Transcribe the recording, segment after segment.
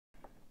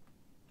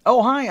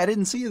Oh, hi, I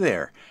didn't see you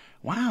there.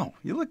 Wow,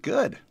 you look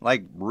good.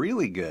 Like,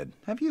 really good.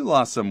 Have you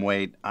lost some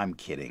weight? I'm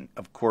kidding.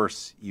 Of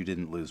course you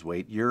didn't lose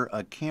weight. You're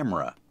a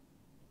camera.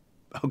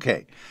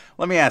 Okay,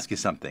 let me ask you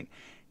something.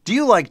 Do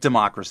you like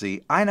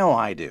democracy? I know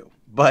I do.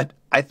 But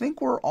I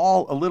think we're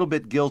all a little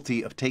bit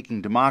guilty of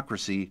taking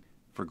democracy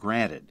for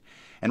granted.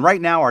 And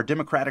right now, our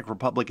democratic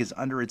republic is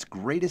under its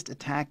greatest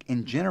attack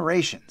in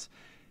generations.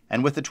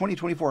 And with the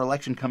 2024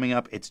 election coming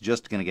up, it's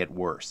just going to get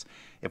worse.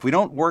 If we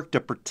don't work to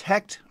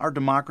protect our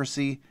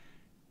democracy,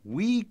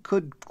 we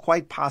could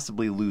quite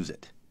possibly lose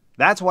it.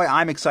 That's why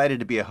I'm excited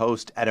to be a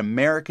host at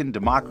American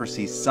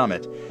Democracy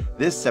Summit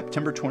this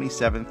September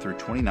 27th through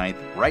 29th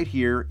right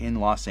here in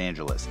Los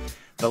Angeles.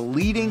 The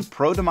leading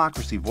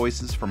pro-democracy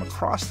voices from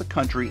across the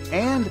country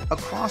and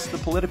across the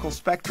political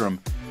spectrum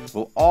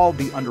will all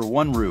be under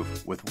one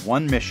roof with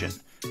one mission: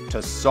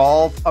 to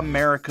solve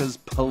America's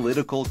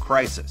political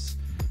crisis.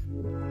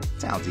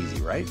 Sounds easy,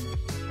 right?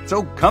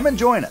 So come and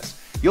join us.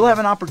 You'll have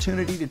an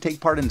opportunity to take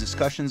part in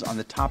discussions on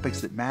the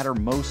topics that matter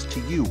most to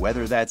you,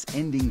 whether that's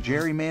ending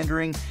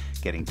gerrymandering,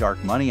 getting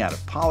dark money out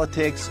of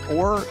politics,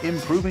 or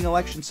improving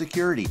election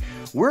security.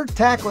 We're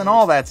tackling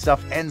all that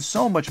stuff and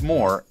so much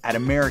more at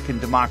American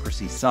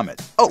Democracy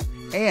Summit. Oh,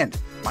 and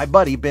my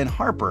buddy Ben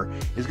Harper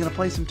is going to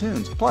play some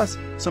tunes, plus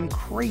some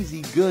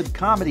crazy good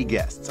comedy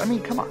guests. I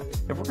mean, come on.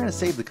 If we're going to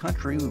save the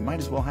country, we might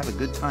as well have a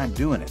good time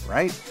doing it,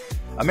 right?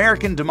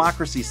 American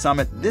Democracy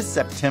Summit this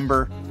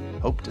September.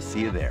 Hope to see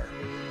you there.